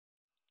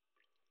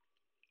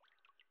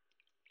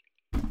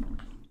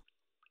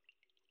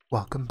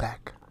Welcome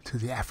back to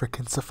the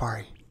African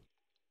safari.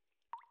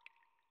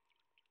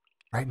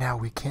 Right now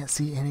we can't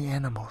see any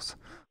animals.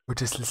 We're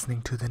just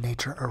listening to the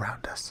nature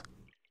around us.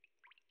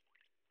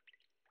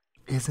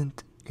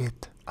 Isn't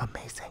it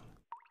amazing?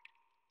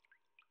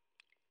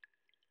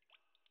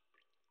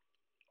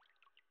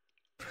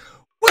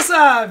 What's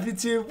up,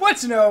 YouTube?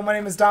 What you know? My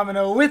name is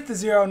Domino with the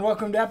Zero, and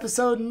welcome to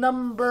episode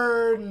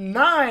number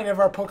 9 of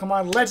our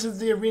Pokemon Legends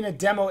the Arena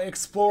Demo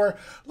Explorer.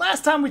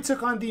 Last time we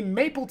took on the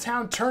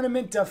Mapletown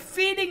tournament,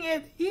 defeating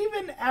it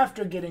even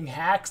after getting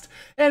hacked,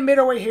 and made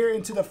our way here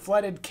into the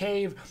Flooded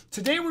Cave.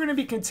 Today we're going to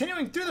be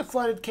continuing through the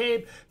Flooded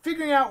Cave,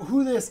 figuring out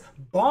who this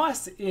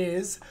boss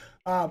is,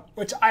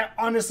 which I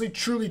honestly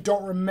truly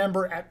don't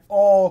remember at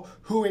all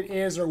who it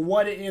is or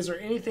what it is or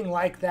anything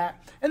like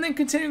that, and then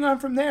continuing on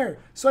from there.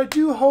 So I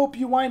do hope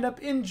you wind up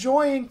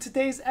enjoying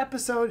today's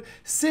episode.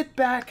 Sit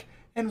back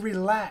and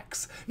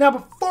relax. Now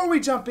before we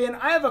jump in,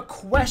 I have a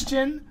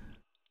question.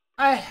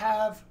 I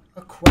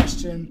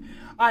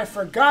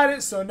forgot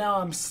it, so now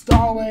I'm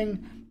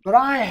stalling, but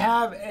I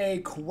have a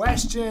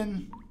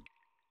question.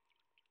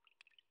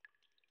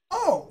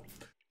 Oh,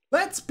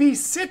 let's be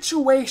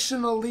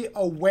situationally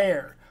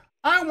aware.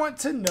 I want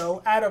to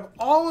know, out of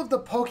all of the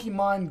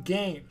Pokemon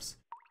games,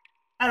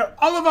 out of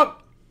all of them,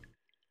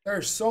 there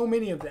are so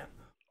many of them,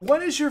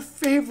 what is your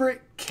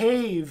favorite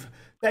cave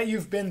that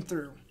you've been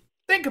through?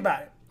 Think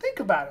about it. Think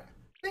about it.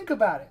 Think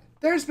about it.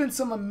 There's been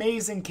some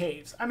amazing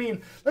caves. I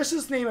mean, let's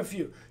just name a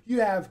few.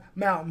 You have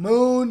Mount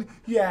Moon,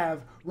 you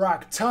have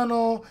Rock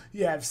Tunnel,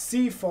 you have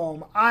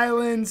Seafoam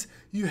Islands,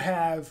 you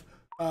have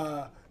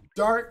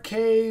Dark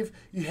Cave,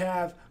 you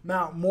have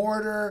Mount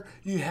Mortar,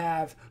 you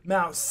have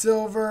Mount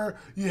Silver,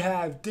 you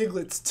have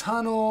Diglett's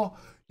Tunnel,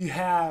 you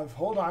have,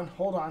 hold on,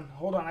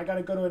 I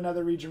gotta go to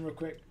another region real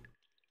quick.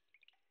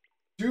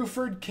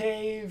 Dewford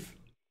Cave,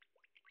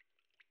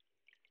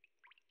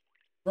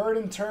 Bird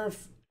and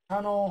Turf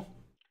Tunnel.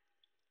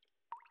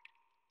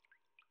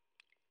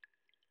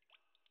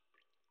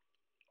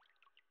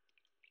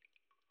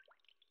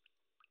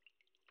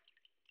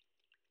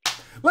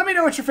 Let me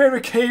know what your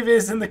favorite cave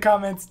is in the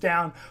comments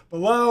down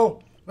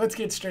below. Let's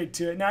get straight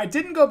to it. Now, I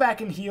didn't go back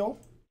and heal.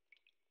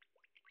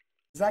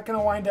 Is that going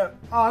to wind up?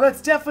 Oh,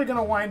 that's definitely going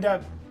to wind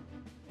up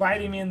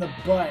biting me in the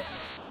butt.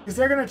 Because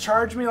they're going to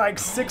charge me like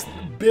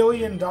 $6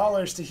 billion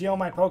to heal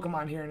my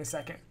Pokemon here in a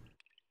second.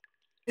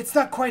 It's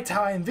not quite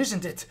how I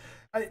envisioned it.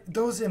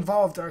 Those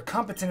involved are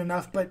competent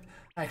enough, but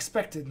I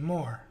expected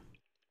more.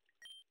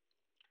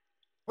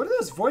 What are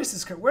those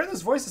voices? Where are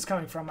those voices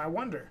coming from? I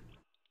wonder.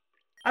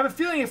 I have a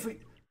feeling if we...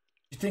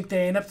 You think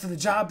they ain't up to the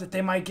job, that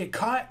they might get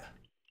caught?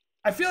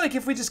 I feel like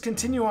if we just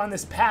continue on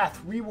this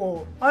path, we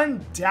will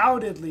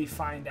undoubtedly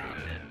find out.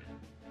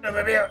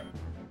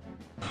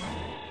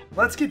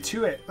 Let's get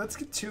to it. Let's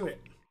get to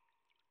it.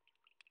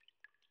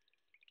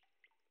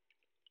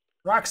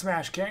 Rock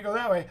Smash, can't go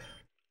that way.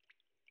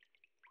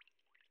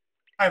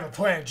 I have a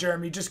plan,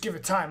 Jeremy. Just give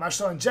it time. I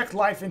shall inject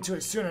life into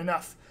it soon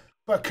enough.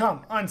 But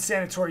come,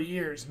 unsanitary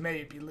ears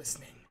may be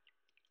listening.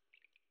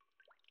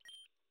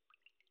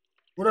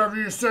 Whatever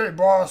you say,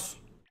 boss.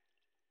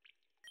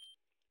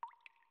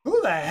 Who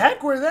the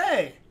heck were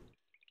they?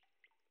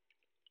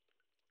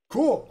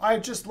 Cool. I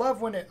just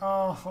love when it...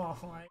 Oh,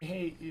 I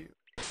hate you.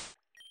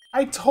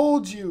 I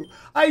told you.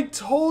 I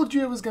told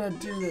you it was going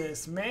to do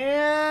this,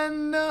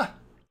 man.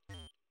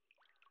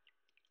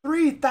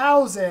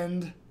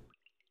 3,000.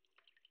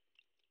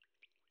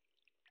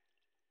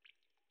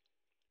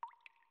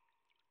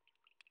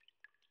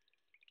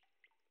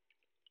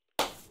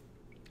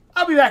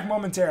 I'll be back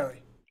momentarily.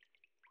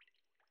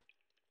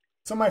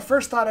 So my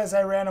first thought as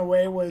I ran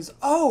away was,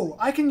 oh,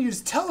 I can use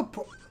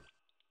teleport.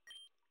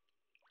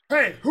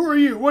 Hey, who are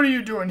you? What are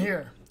you doing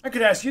here? I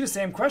could ask you the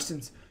same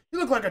questions. You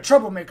look like a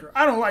troublemaker.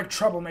 I don't like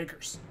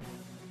troublemakers.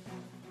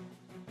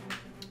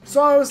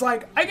 So I was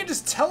like, I can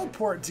just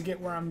teleport to get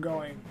where I'm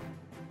going.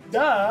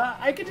 Duh,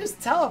 I could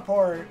just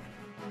teleport.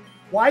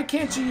 Why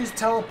can't you use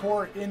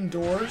teleport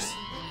indoors?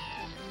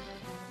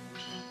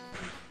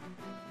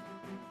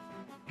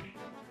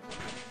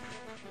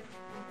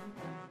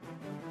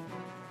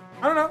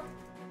 I don't know.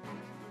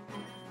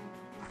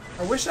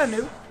 I wish I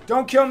knew.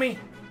 Don't kill me.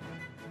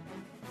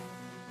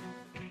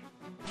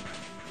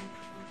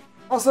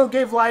 Also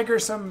gave Liger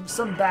some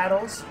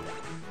battles.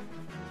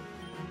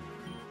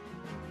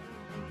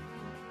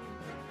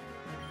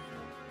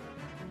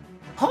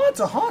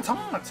 Haunter,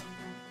 haunt.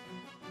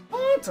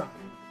 Haunter.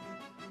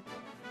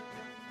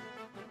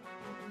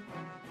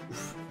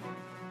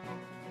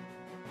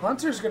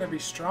 Hunter's gonna be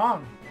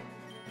strong.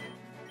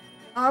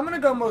 I'm gonna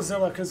go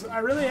Mozilla because I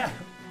really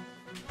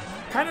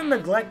kind of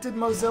neglected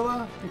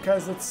Mozilla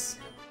because it's...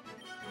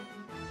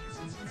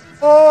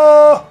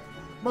 Oh!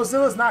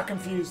 Mozilla's not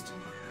confused.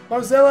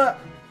 Mozilla,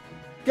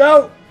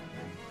 go!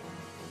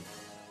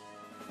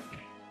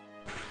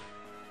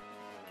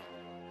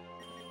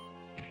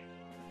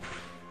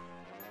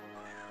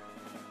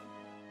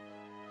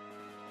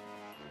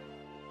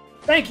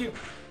 Thank you.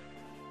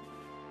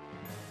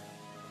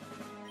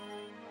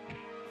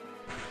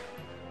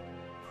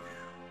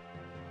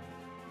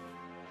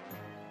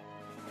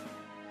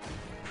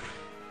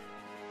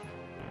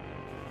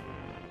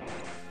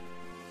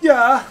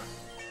 ya!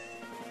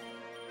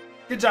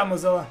 Good job,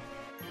 Mozilla.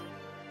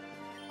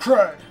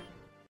 Crud.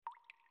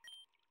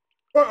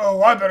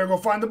 Uh-oh, I better go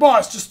find the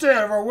boss. Just stay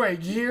out of our way,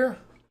 you hear?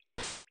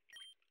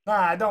 Nah,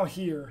 I don't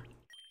hear.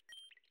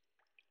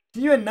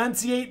 Can you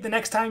enunciate the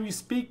next time you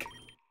speak?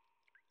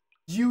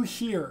 You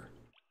hear.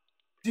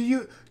 Do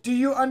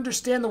you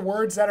understand the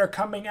words that are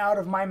coming out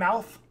of my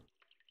mouth?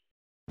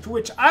 To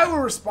which I will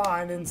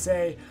respond and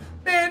say,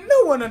 man,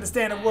 no one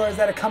understands the words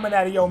that are coming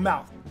out of your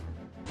mouth.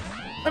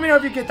 Let me know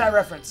if you get that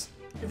reference.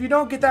 If you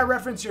don't get that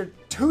reference, you're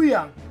too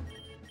young.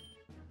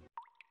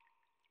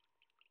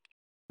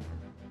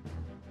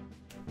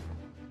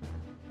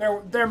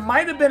 There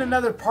might have been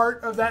another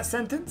part of that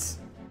sentence,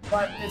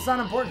 but it's not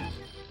important.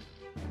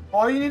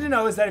 All you need to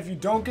know is that if you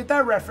don't get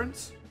that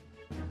reference,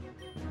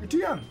 you're too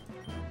young.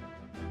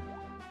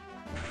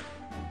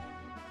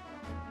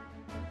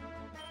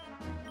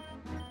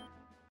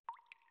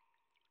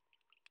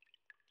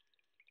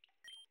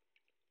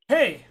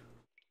 Hey!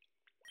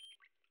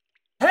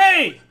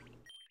 Hey!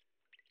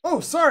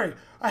 Oh, sorry.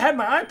 I had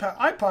my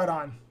iPod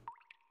on.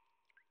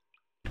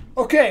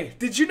 Okay,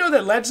 did you know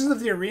that Legends of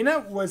the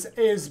Arena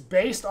is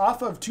based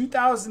off of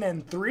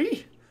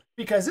 2003?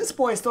 Because this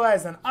boy still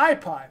has an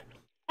iPod.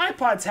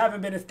 iPods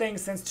haven't been a thing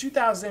since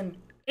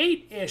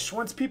 2008-ish,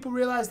 once people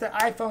realized that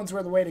iPhones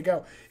were the way to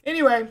go.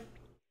 Anyway,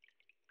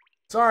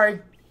 sorry.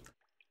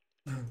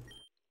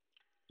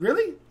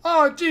 Really?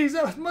 Oh, geez,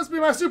 that must be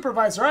my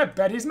supervisor. I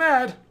bet he's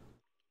mad.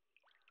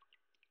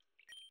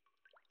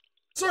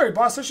 Sorry,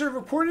 boss, I should have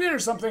reported in or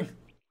something.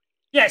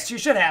 Yes, you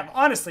should have.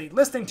 Honestly,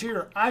 listening to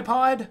your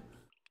iPod.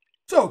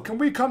 So, can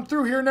we come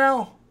through here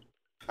now?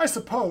 I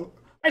suppose,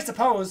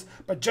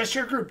 but just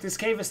your group. This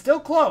cave is still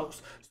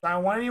closed, so I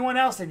don't want anyone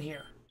else in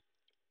here.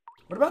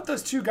 What about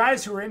those two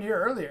guys who were in here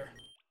earlier?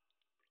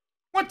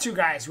 What two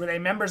guys? Were they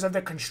members of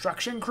the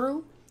construction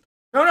crew?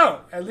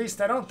 No, at least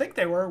I don't think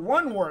they were.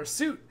 One wore a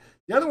suit.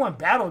 The other one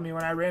battled me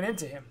when I ran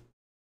into him.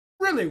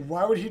 Really?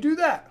 Why would he do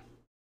that?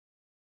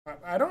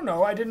 I don't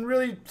know. I didn't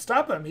really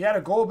stop him. He had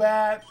a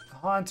Golbat, a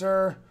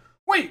Haunter.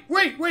 Wait.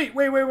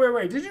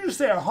 Did you just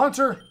say a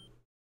Haunter?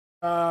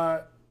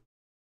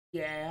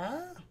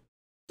 Yeah?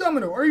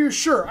 Domino, are you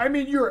sure? I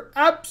mean, you're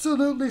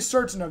absolutely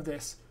certain of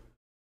this.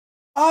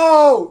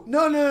 Oh,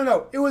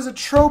 no. It was a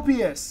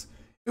Tropius.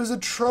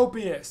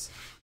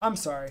 I'm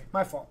sorry.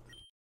 My fault.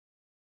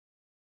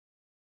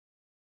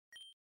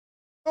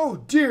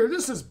 Oh dear,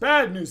 this is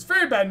bad news.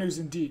 Very bad news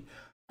indeed.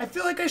 I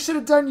feel like I should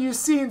have done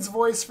Yusin's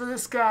voice for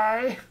this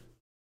guy.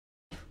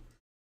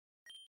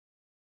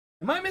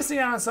 Am I missing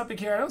out on something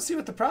here? I don't see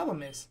what the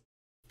problem is.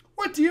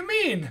 What do you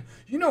mean?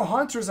 You know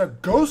Haunter's a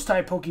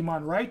ghost-type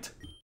Pokemon, right?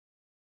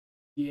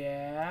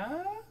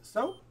 Yeah?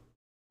 So?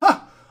 Huh!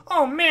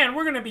 Oh man,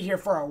 we're gonna be here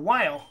for a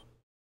while.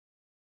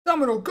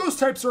 Domino, ghost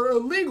types are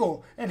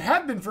illegal and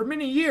have been for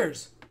many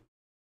years.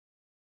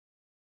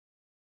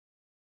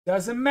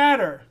 Doesn't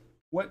matter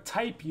what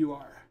type you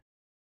are.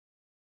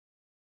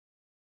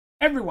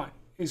 Everyone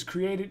is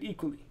created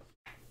equally.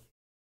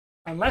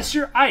 Unless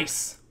you're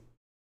ice.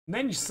 And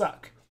then you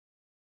suck.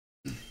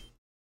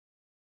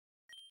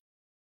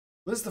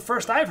 This is the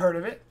first I've heard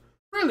of it.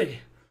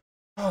 Really?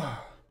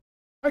 Oh,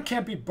 I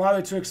can't be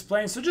bothered to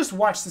explain, so just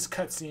watch this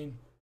cutscene.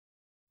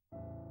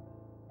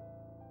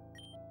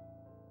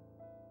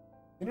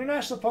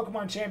 International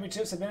Pokemon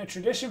Championships have been a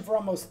tradition for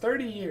almost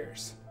 30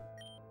 years.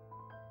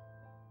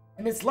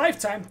 In its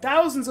lifetime,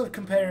 thousands of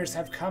competitors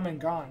have come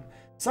and gone.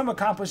 Some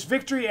accomplish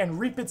victory and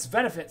reap its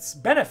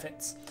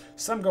benefits.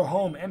 Some go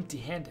home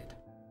empty-handed.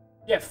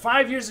 Yet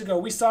 5 years ago,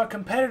 we saw a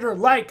competitor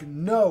like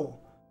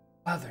no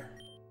other.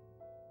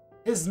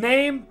 His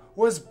name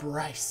was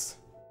Bryce.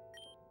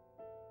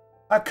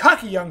 A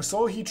cocky young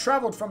soul, he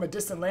traveled from a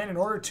distant land in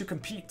order to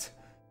compete.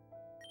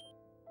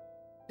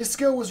 His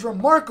skill was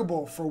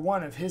remarkable for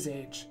one of his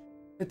age.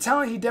 The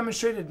talent he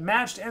demonstrated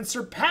matched and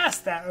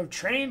surpassed that of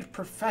trained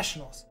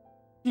professionals.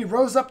 He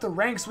rose up the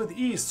ranks with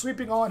ease,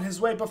 sweeping on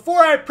his way. Before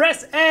I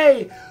press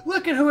A,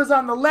 look at who is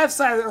on the left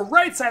side or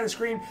right side of the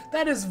screen.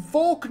 That is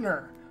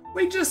Volkner.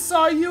 We just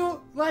saw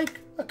you like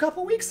a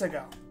couple weeks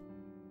ago.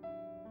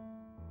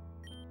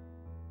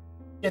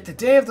 Yet the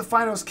day of the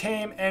finals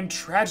came and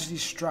tragedy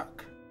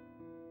struck.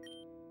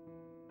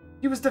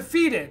 He was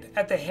defeated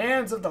at the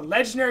hands of the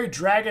legendary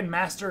Dragon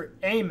Master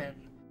Amon.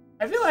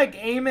 I feel like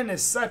Amon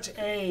is such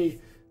a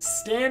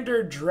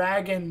standard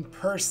dragon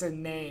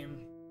person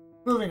name.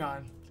 Moving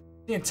on.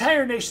 The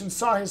entire nation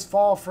saw his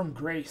fall from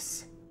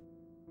grace.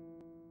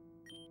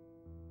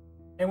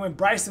 And when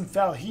Bryson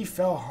fell, he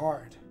fell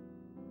hard.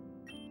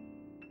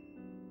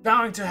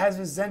 Vowing to have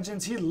his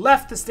vengeance, he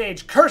left the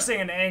stage, cursing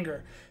in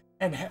anger,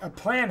 and a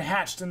plan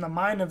hatched in the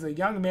mind of the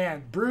young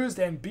man, bruised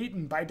and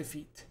beaten by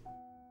defeat.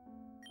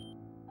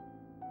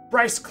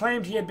 Bryce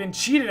claimed he had been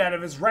cheated out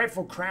of his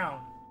rightful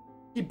crown.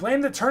 He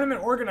blamed the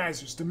tournament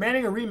organizers,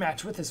 demanding a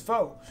rematch with his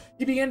foe.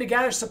 He began to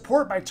gather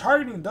support by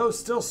targeting those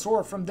still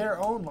sore from their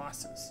own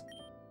losses.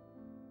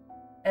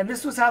 And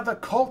this was how the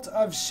Cult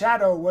of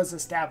Shadow was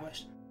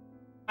established.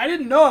 I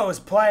didn't know I was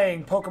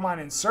playing Pokemon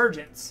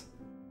Insurgents.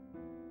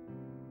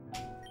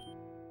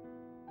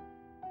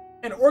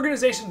 an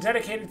organization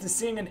dedicated to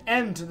seeing an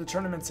end to the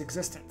tournament's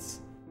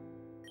existence.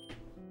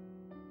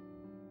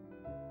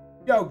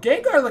 Yo,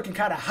 Gengar looking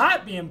kind of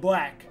hot being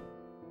black.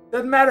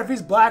 Doesn't matter if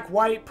he's black,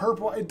 white,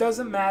 purple, it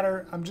doesn't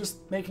matter. I'm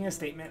just making a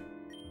statement.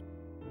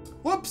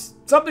 Whoops,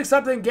 something,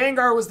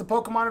 Gengar was the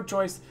Pokemon of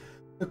choice.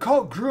 The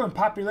cult grew in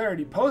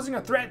popularity, posing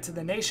a threat to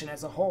the nation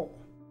as a whole.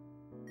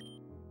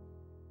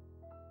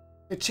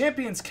 The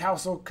Champions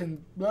Council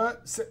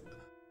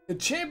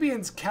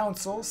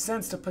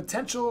sensed a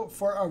potential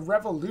for a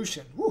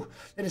revolution. Woo.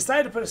 They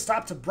decided to put a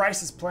stop to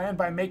Bryce's plan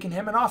by making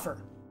him an offer.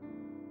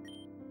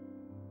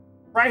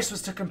 Bryce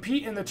was to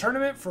compete in the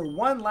tournament for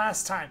one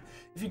last time.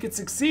 If he could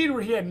succeed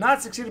where he had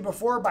not succeeded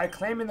before by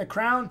claiming the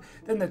crown,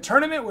 then the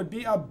tournament would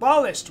be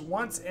abolished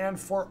once and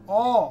for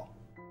all.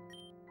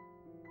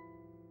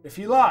 If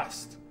he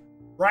lost,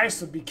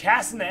 Bryce would be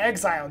cast into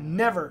exile,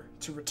 never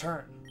to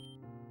return.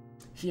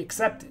 He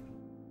accepted.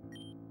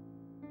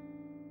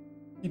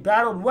 He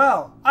battled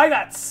well. I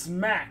got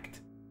smacked.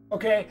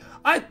 Okay,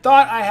 I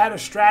thought I had a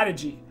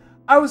strategy.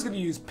 I was going to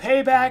use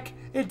payback.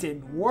 It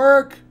didn't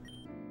work.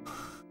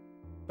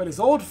 But his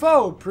old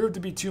foe proved to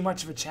be too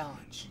much of a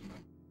challenge.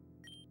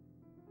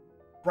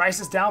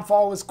 Bryce's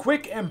downfall was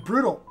quick and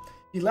brutal.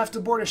 He left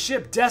aboard a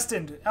ship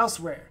destined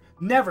elsewhere,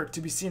 never to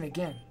be seen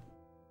again.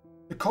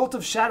 The Cult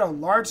of Shadow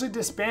largely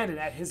disbanded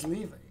at his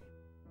leaving.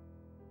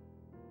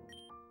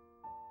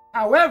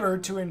 However,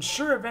 to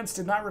ensure events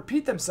did not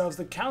repeat themselves,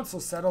 the Council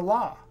set a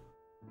law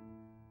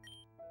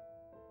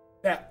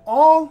that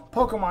all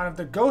Pokemon of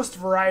the Ghost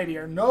variety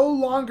are no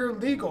longer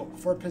legal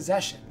for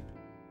possession.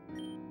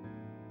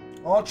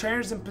 All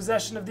trainers in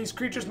possession of these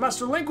creatures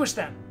must relinquish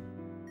them,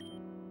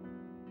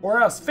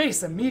 or else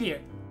face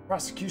immediate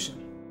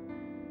prosecution.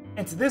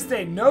 And to this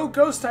day, no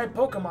Ghost-type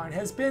Pokemon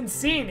has been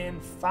seen in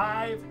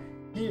 5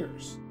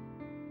 years.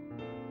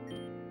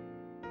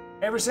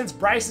 Ever since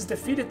Bryce's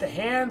defeat at the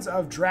hands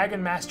of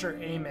Dragon Master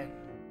Amen.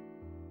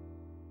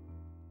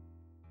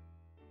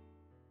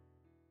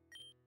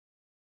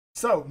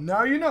 So,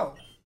 now you know.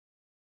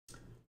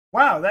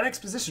 Wow, that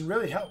exposition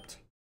really helped.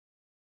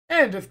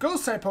 And if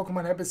Ghost-type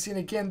Pokemon have been seen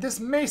again, this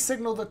may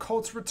signal the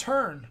cult's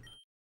return.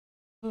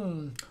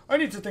 I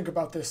need to think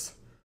about this.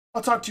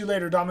 I'll talk to you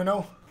later,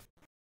 Domino.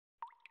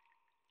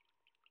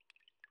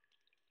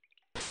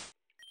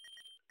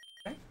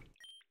 Okay.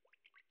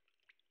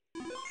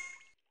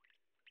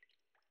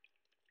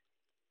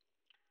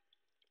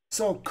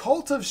 So,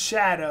 Cult of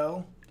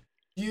Shadow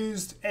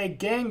used a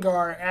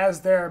Gengar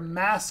as their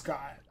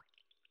mascot,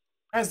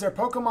 as their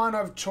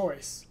Pokemon of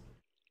choice.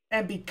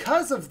 And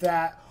because of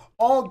that,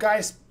 all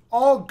Ghost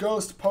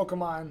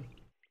Pokemon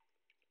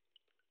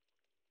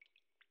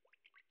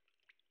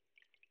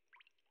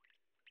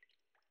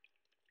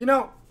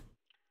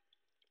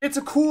it's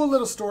a cool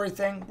little story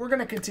thing. We're going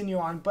to continue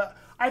on, but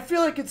I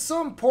feel like it's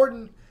so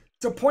important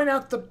to point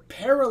out the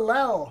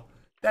parallel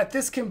that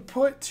this can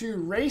put to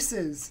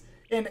races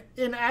in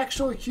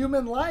actual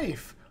human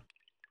life.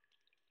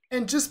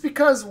 And just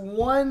because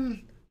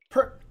you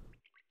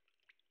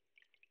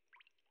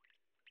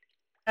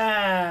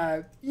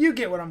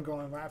get what I'm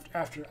going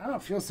after. I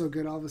don't feel so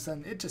good all of a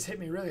sudden. It just hit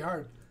me really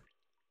hard.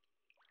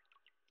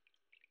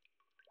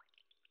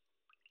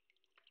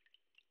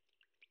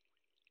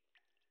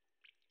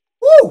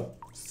 Woo!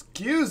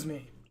 Excuse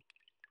me.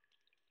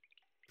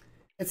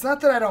 It's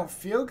not that I don't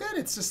feel good.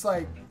 It's just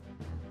like,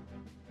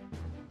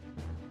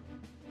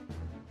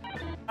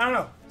 I don't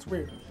know. It's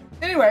weird.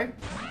 Anyway,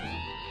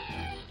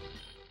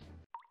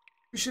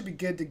 we should be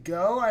good to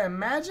go. I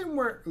imagine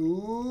we're...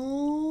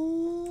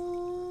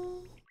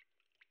 Ooh.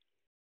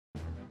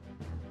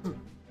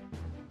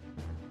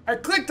 I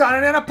clicked on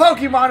it and a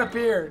Pokemon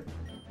appeared.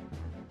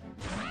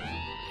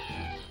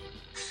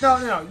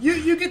 No.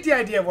 You get the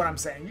idea of what I'm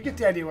saying. You get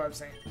the idea of what I'm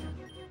saying.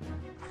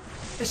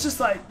 It's just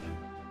like...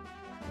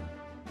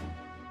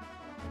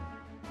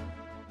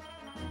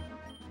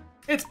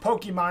 It's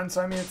Pokemon,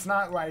 so I mean, it's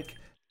not like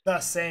the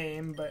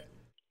same, but...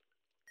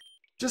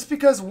 Just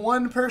because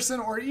one person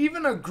or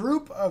even a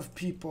group of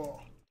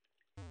people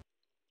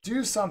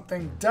do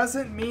something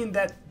doesn't mean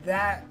that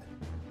that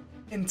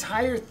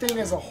entire thing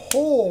as a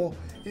whole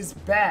is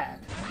bad.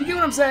 You get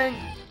what I'm saying?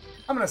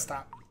 I'm gonna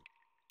stop.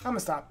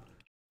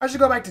 I should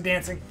go back to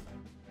dancing.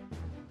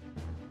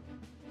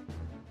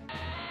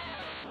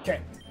 Okay.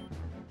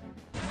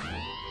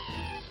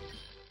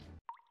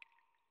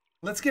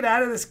 Let's get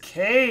out of this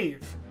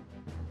cave.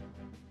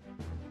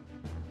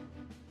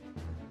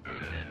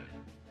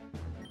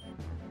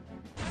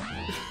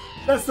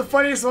 That's the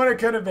funniest one it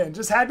could have been.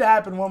 Just had to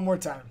happen one more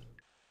time.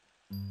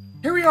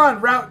 Here we are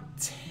on Route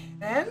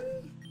 10?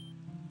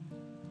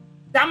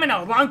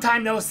 Domino, long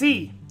time no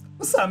see.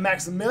 What's up,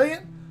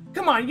 Maximilian?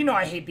 Come on, you know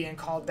I hate being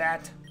called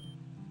that.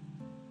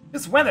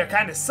 This weather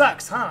kinda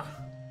sucks, huh?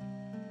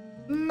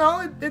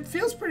 No, it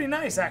feels pretty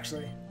nice,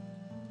 actually.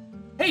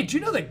 Hey, do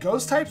you know that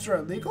ghost types are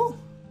illegal?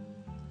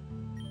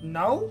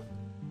 No?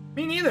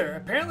 Me neither.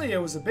 Apparently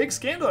it was a big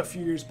scandal a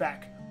few years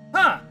back.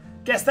 Huh,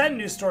 guess that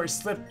news story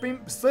slipped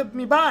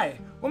me by.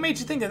 What made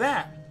you think of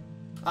that?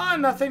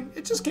 Nothing.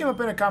 It just came up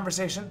in a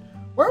conversation.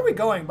 Where are we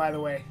going, by the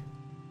way?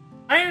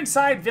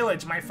 Ironside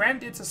Village, my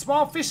friend. It's a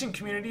small fishing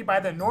community by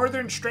the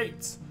northern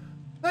straits.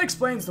 That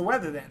explains the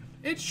weather then.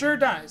 It sure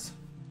does.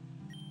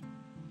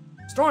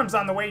 Storm's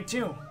on the way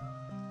too.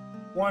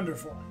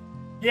 Wonderful.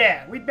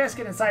 Yeah, we'd best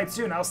get inside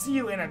soon. I'll see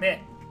you in a bit.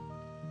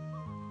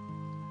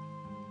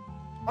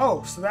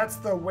 Oh, so that's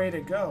the way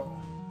to go.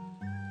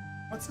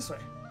 What's this way?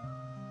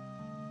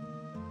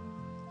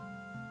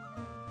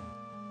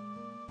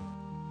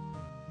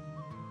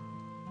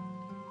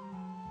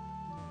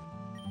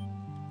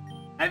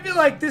 I feel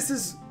like this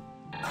is...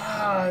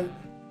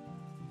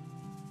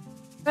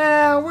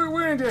 we're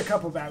gonna do a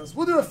couple battles.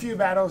 We'll do a few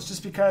battles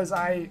just because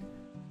I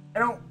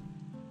don't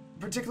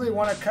particularly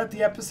want to cut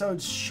the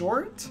episodes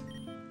short.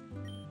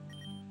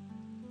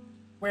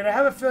 Wait, I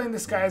have a feeling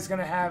this guy is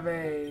gonna have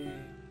a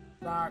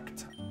rock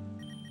type.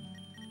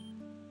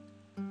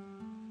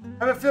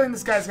 I have a feeling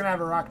this guy's gonna have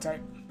a rock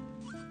type.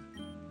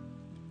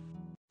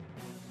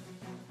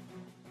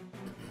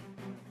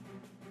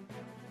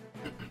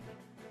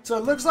 So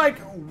it looks like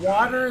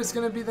water is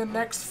gonna be the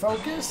next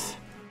focus,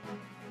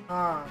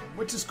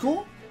 which is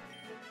cool.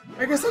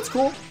 I guess that's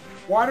cool.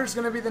 Water's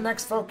gonna be the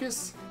next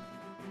focus.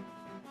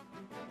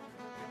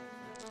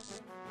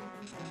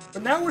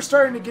 But now we're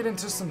starting to get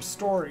into some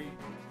story.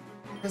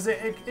 Because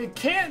it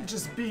can't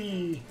just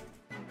be...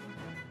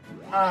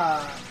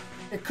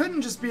 it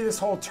couldn't just be this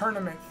whole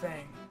tournament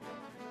thing.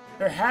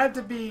 There had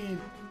to be...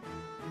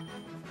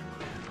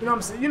 You know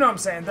what I'm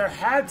saying? There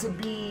had to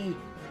be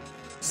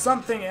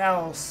something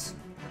else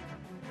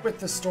with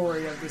the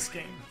story of this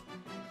game.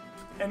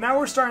 And now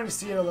we're starting to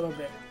see it a little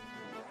bit.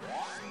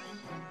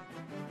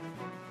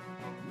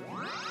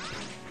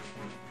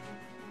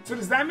 So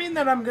does that mean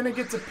that I'm gonna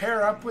get to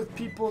pair up with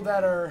people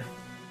that are...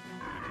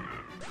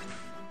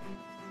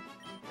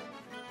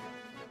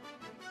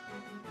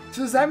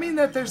 So does that mean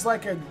that there's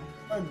like a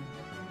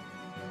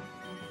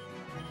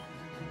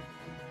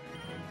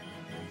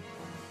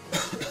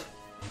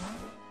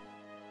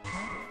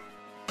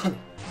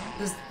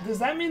does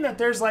that mean that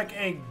there's like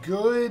a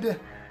good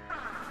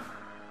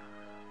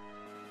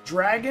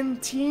dragon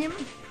team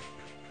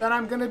that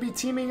I'm gonna be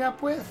teaming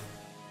up with?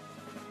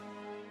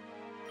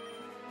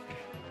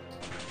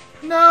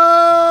 No!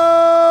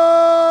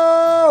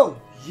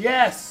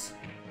 Yes!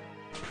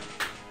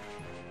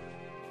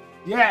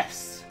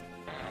 Yes!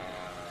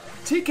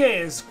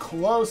 TK is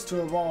close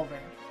to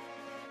evolving.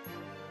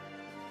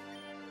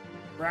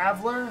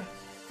 Graveler?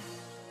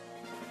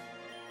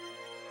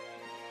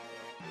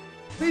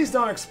 Please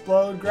don't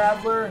explode,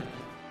 Graveler.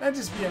 That'd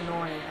just be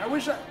annoying. I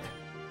wish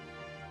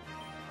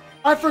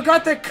I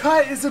forgot that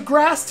Cut is a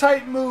grass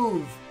type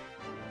move!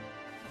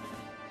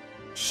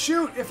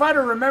 Shoot, if I'd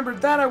have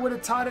remembered that, I would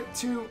have taught it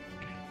to...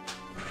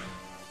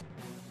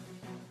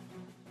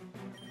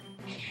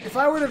 If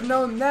I would have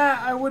known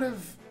that, I would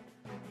have...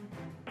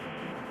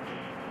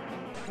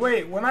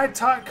 Wait, when I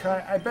taught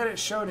Cut, I bet it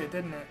showed it,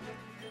 didn't it?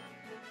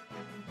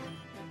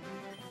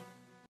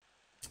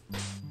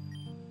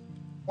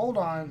 Hold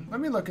on, let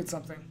me look at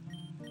something.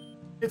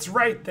 It's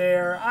right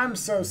there. I'm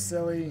so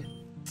silly.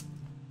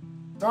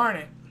 Darn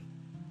it.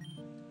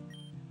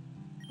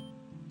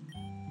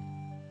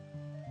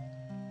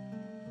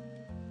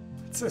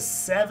 It's a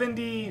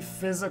 70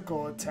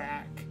 physical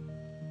attack.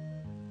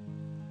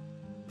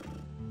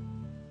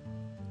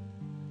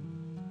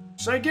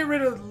 Should I get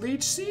rid of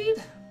Leech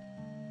Seed?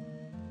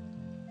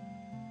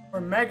 Or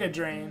Mega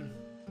Drain?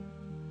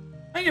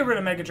 I can get rid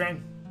of Mega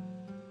Drain.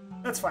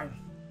 That's fine.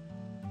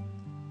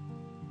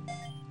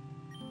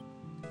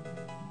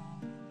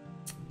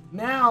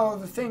 Now,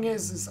 the thing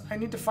is I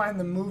need to find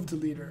the move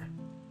deleter.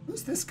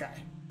 Who's this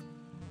guy?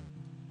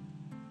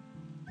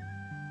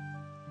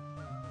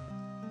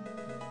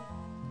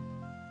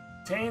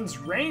 Tane's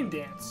Rain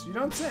Dance. You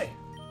don't say.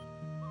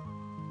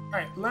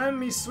 Alright, let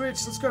me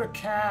switch. Let's go to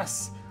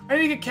Cass. I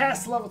need to get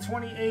Cass to level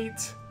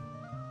 28.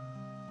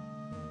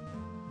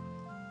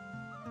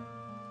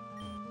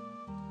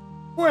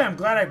 Boy, I'm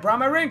glad I brought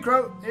my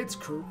raincoat. It's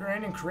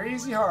raining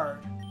crazy hard.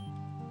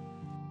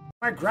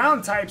 My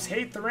ground types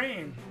hate the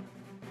rain.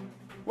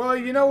 Well,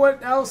 you know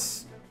what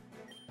else?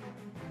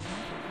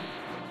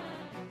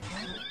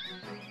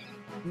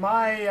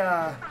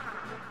 My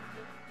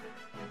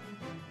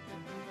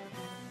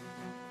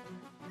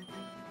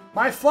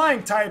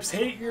flying types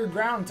hate your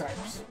ground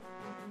types.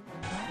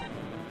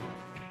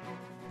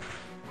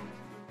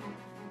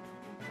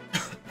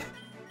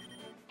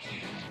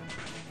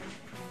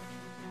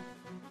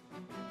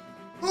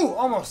 Ooh,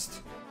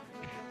 almost.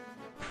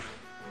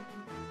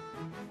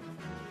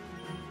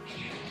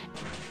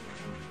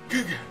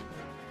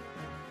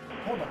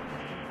 Hold on.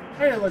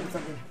 I need to look at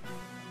something.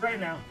 Right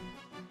now.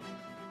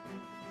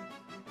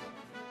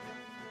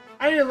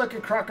 I need to look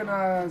at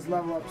Crocona's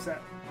level up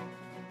set.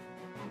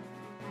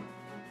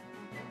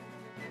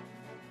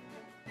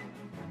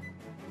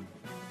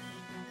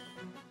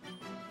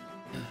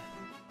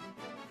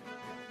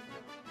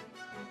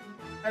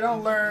 I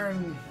don't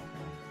learn...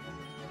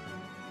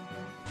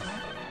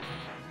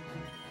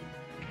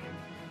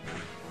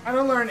 I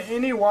don't learn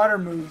any water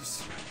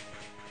moves.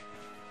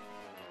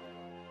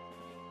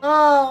 Oh,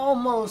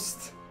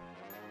 almost.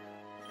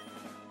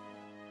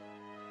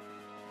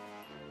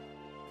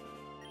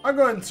 I'll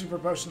go ahead and super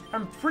potion.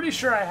 I'm pretty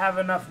sure I have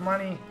enough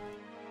money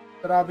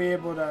that I'll be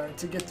able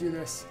to get through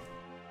this.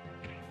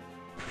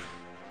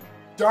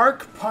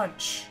 Dark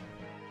Punch.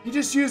 He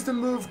just used a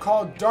move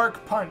called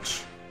Dark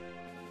Punch.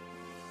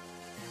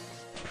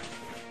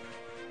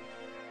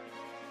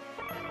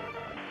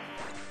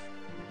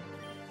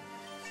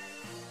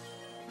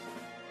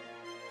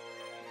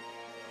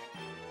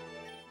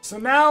 So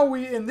now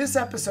in this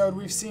episode,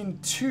 we've seen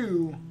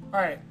two.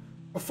 All right,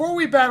 before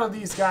we battle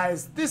these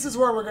guys, this is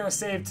where we're gonna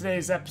save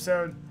today's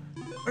episode.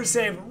 We're gonna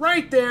save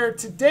right there.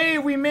 Today,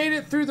 we made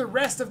it through the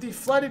rest of the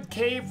flooded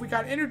cave. We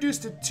got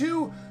introduced to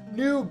two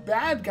new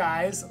bad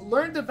guys,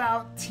 learned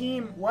about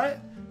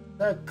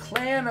the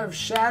Clan of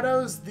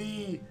Shadows,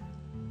 the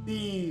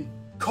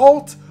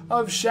Cult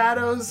of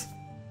Shadows.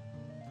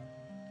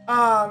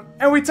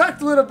 And we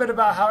talked a little bit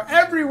about how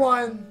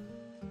everyone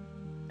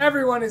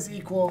is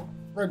equal,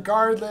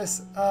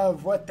 regardless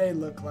of what they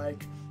look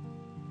like.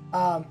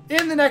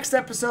 In the next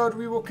episode,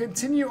 we will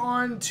continue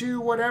on to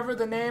whatever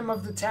the name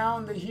of the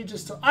town that he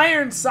just told,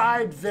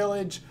 Ironside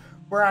Village,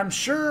 where I'm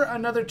sure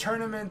another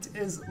tournament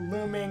is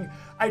looming.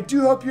 I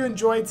do hope you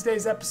enjoyed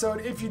today's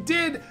episode. If you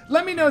did,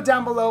 let me know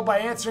down below by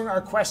answering our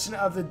question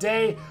of the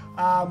day,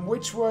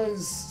 which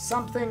was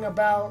something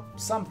about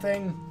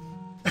something.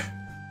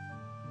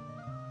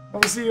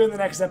 We'll see you in the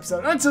next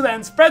episode. Until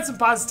then, spread some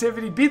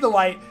positivity, be the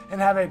light,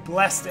 and have a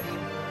blessed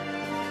day.